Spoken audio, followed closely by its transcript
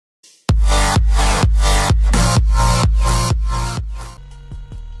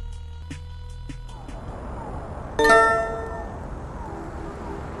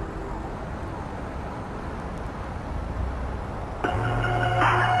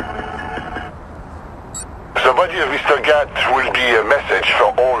body of Mr. Gat will be a message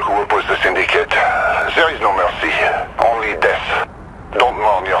for all who oppose the Syndicate. There is no mercy, only death. Don't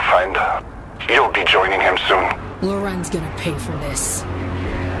mourn your friend. You'll be joining him soon. Laurent's gonna pay for this.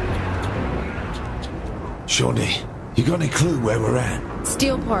 Shawnee, you got any clue where we're at?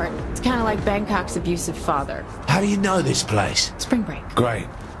 Steelport. It's kind of like Bangkok's abusive father. How do you know this place? Spring break. Great.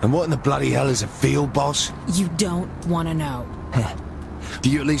 And what in the bloody hell is a field boss? You don't want to know. Do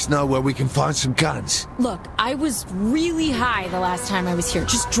you at least know where we can find some guns? Look, I was really high the last time I was here.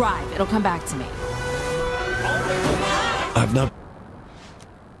 Just drive. It'll come back to me. I've no...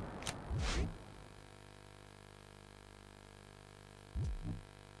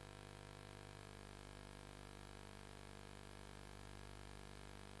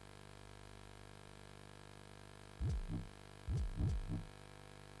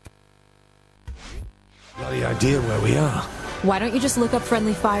 bloody idea where we are. Why don't you just look up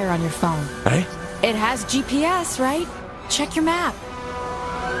friendly fire on your phone? Eh? It has GPS, right? Check your map.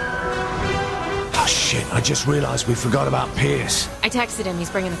 Oh shit, I just realized we forgot about Pierce. I texted him.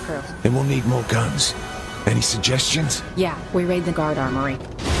 He's bringing the crew. Then we'll need more guns. Any suggestions? Yeah, we raid the guard armory.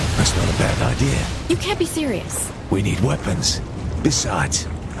 That's not a bad idea. You can't be serious. We need weapons. Besides,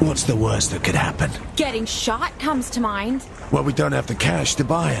 what's the worst that could happen? Getting shot comes to mind. Well, we don't have the cash to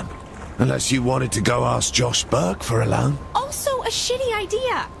buy them. Unless you wanted to go ask Josh Burke for a loan. Also a shitty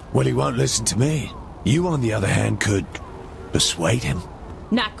idea. Well, he won't listen to me. You, on the other hand, could persuade him.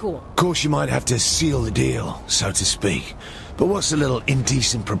 Not cool. Of course, you might have to seal the deal, so to speak. But what's a little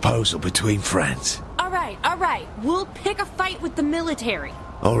indecent proposal between friends? All right. We'll pick a fight with the military.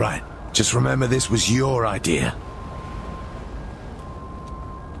 All right. Just remember this was your idea.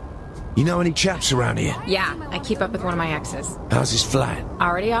 You know any chaps around here? Yeah, I keep up with one of my exes. How's his flat?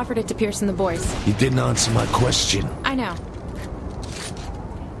 Already offered it to Pierce and the boys. You didn't answer my question. I know.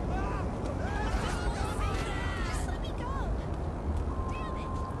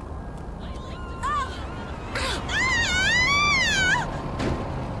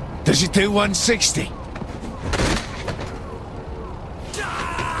 Does it do 160?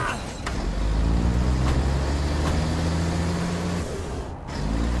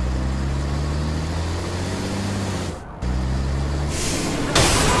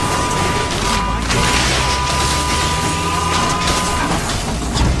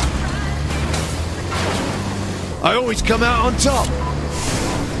 I always come out on top.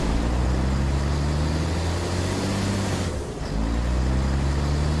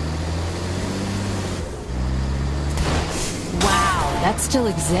 Wow, that still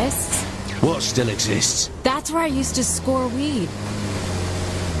exists? What still exists? That's where I used to score weed.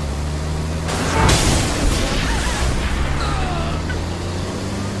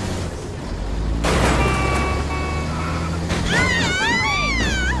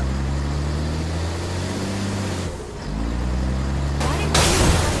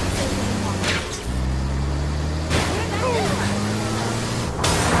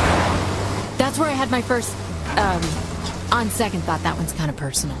 That's where I had my first, on second thought, that one's kind of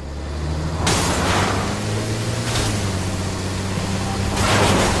personal.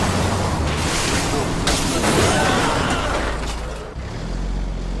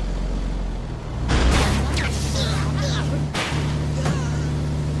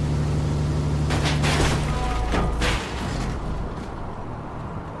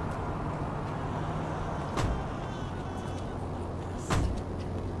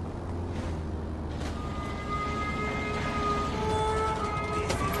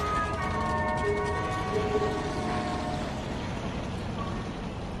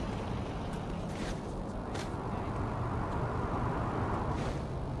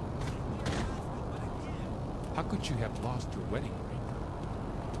 How could you have lost your wedding ring?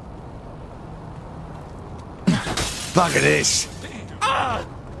 Fuck at this.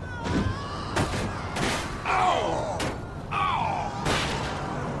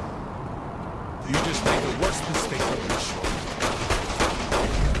 You just made the worst mistake of your show.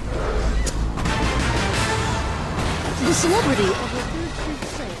 The celebrity of the Third Street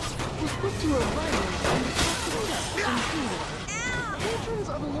site was put to a violent and destructive test in Singapore. Patrons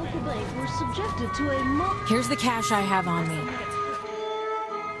of a local bank were subjected to a mock... Here's the cash I have on me.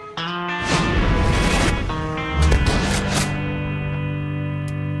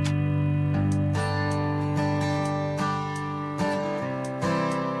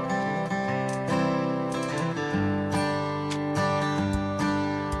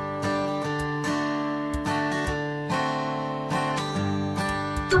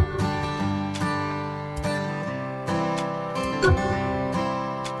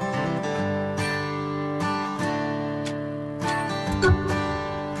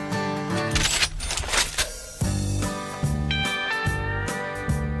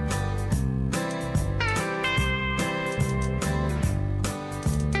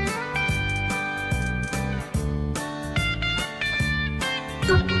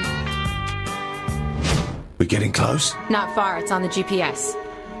 getting close? Not far, it's on the GPS.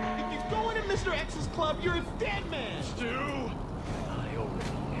 If you go into Mr. X's club, you're a dead man. Stu! I already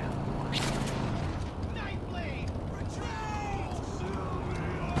have one. Nightblade! Retreat!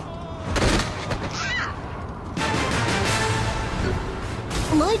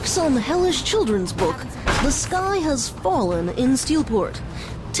 Like some hellish children's book, the sky has fallen in Steelport.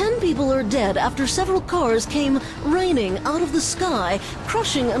 10 people are dead after several cars came raining out of the sky,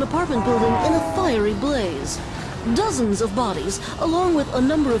 crushing an apartment building in a fiery blaze. Dozens of bodies, along with a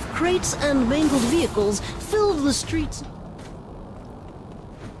number of crates and mangled vehicles, filled the streets.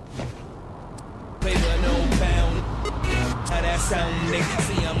 How that sound, nigga?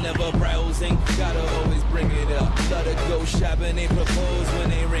 See, I'm never browsing. Gotta always bring it up. Let her go shopping, they propose when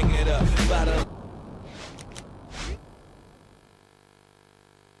they ring it up. Bada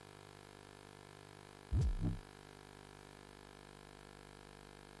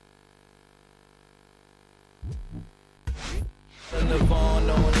Navon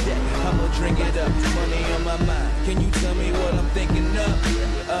on deck, I'ma drink it up. Money on my mind. Can you tell me what I'm thinking of?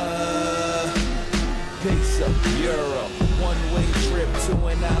 Peso, euro, one-way trip to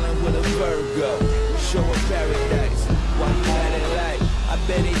an island with a Virgo. Show of paradise. Why you had it like? I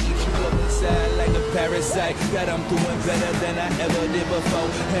bet it eat you up inside like a parasite. That I'm doing better than I ever did before,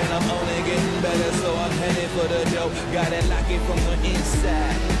 and I'm only getting better, so I'm headed for the dough. Gotta lock it from the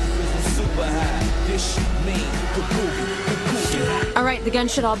inside. Super high. This shit mean All right, the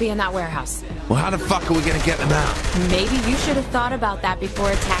guns should all be in that warehouse. Well, how the fuck are we gonna get them out? Maybe you should have thought about that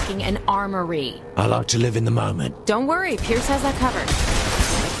before attacking an armory. I like to live in the moment. Don't worry, Pierce has that covered.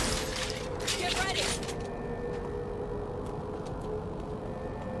 Get ready.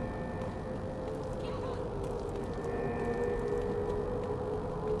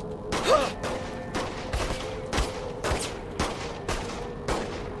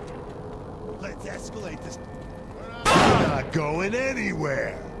 Let's escalate this. I'm not going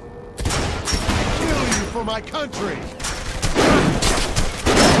anywhere. Kill you for my country.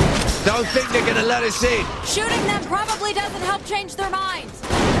 Don't think they're gonna let us in. Shooting them probably doesn't help change their minds.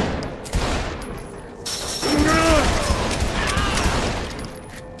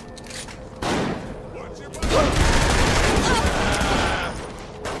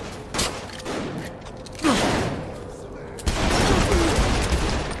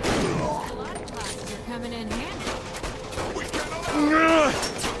 Coming in handy.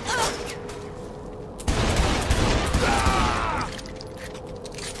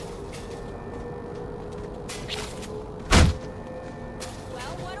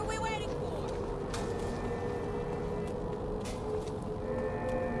 Well, what are we waiting for?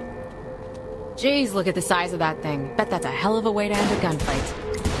 Jeez, look at the size of that thing. Bet that's a hell of a way to end a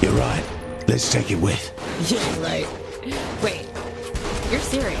gunfight. You're right. Let's take it with. Yeah, right. Wait, you're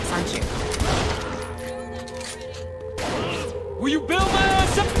serious, aren't you? Will you bail my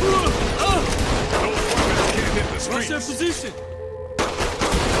ass up? What's their position?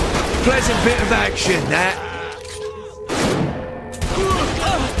 Pleasant bit of action, that.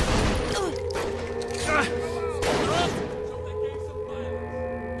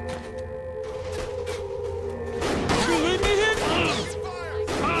 You leave me here?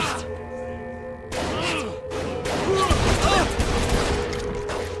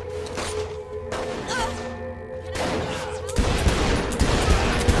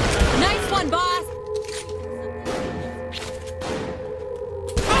 Nice one, boss!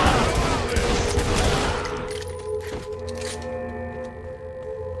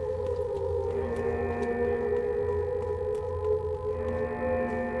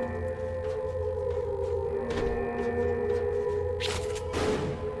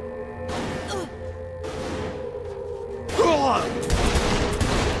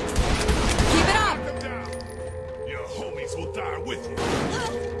 Keep it up! Your homies will die with you.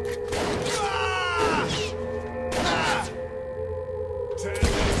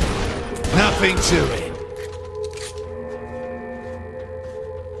 Nothing to it.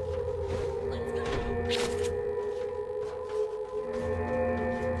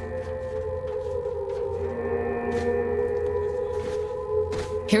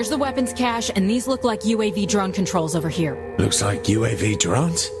 Here's the weapons cache, and these look like UAV drone controls over here. Looks like UAV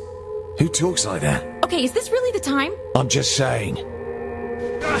drones. Who talks like that? Okay, is this really the time? I'm just saying.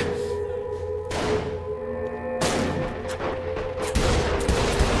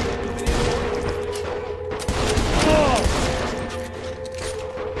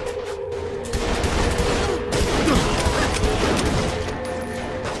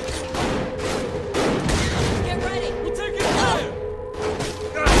 Get ready! We'll take it fire!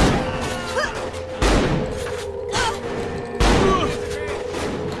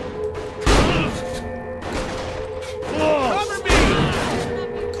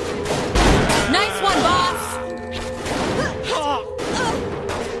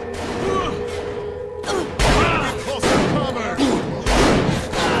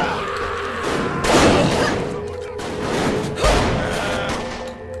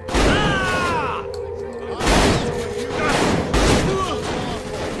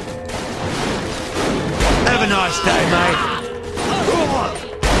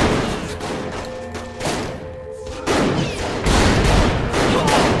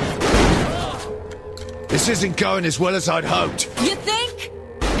 This isn't going as well as I'd hoped. You think?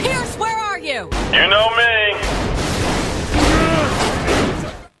 Pierce, where are you? You know me.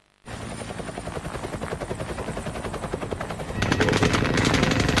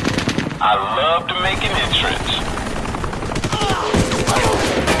 I love to make an entrance.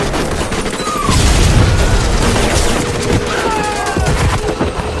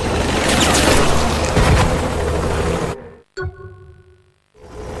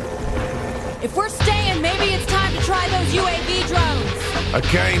 If we're staying, maybe it's time to try those UAV drones.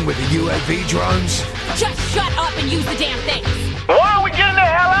 Again with the UAV drones? Just shut up and use the damn things. Why are we getting the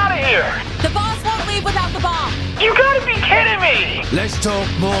hell out of here? The boss won't leave without the bomb. You gotta be kidding me! Let's talk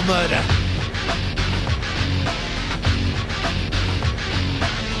more murder.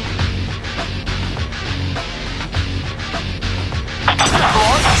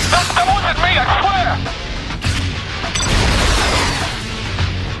 That wasn't me, I swear!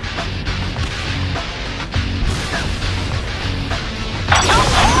 Stop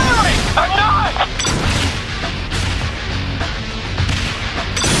firing! I'm not!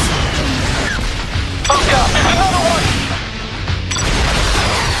 Oh god, there's another one!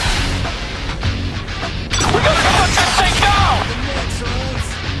 We gotta shut this thing down!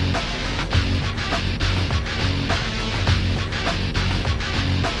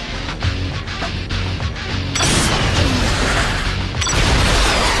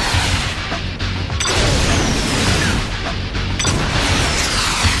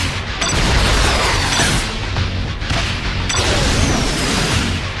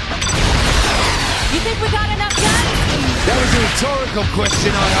 Rhetorical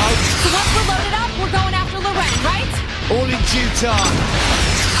question, I hope. So once we're loaded up, we're going after Lorraine, right? All in due time.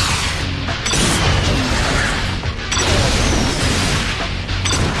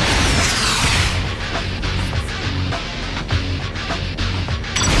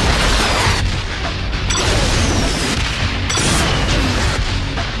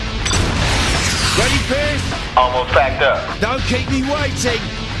 Ready, Pierce? Almost packed up. Don't keep me waiting.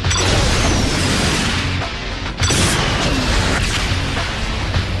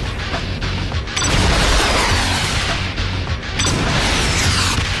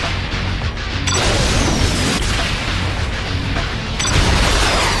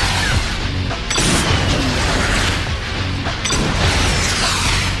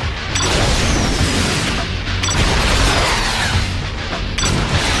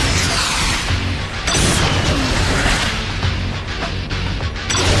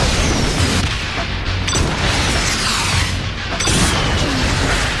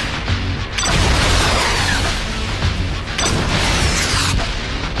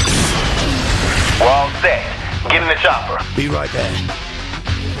 We're all set. Get in the chopper. Be right there.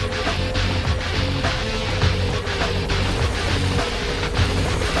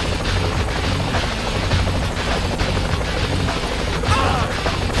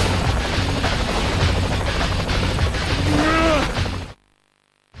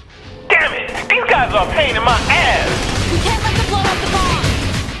 Damn it! These guys are a pain in my ass! We can't let them blow up the bomb.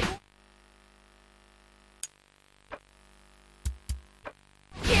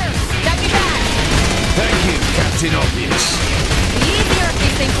 Here, got me back. Thank you, Captain Obvious. Easier if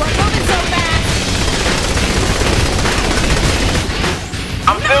these things weren't moving so fast.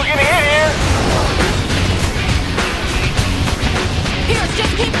 I'm still getting hit here! Pierce,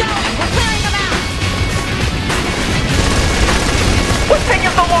 just keep going. We're clearing them out. What's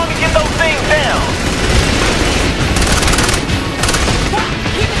taking so long to get those things down?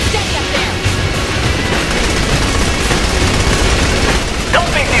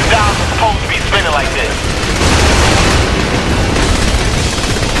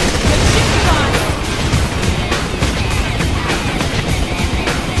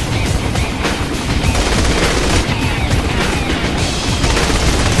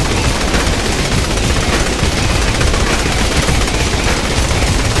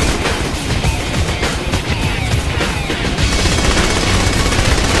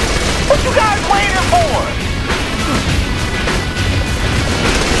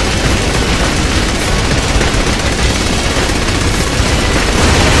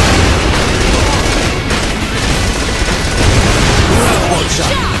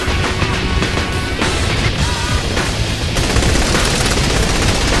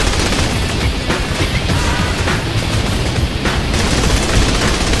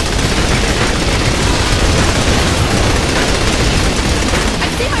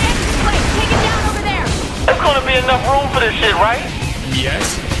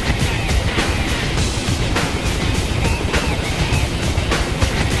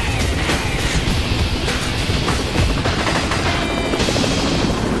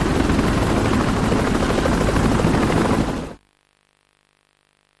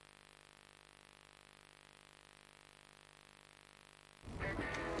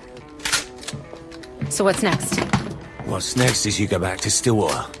 So what's next? What's next is you go back to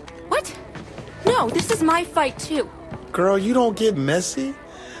Stillwater. What? No, this is my fight too. Girl, you don't get messy.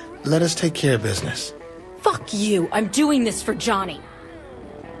 Let us take care of business. Fuck you. I'm doing this for Johnny.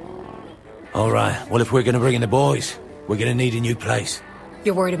 All right. Well, if we're gonna bring in the boys, we're gonna need a new place.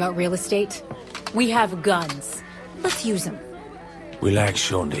 You're worried about real estate? We have guns. Let's use them. Relax,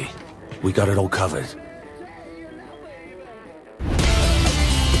 Shaundi. We got it all covered.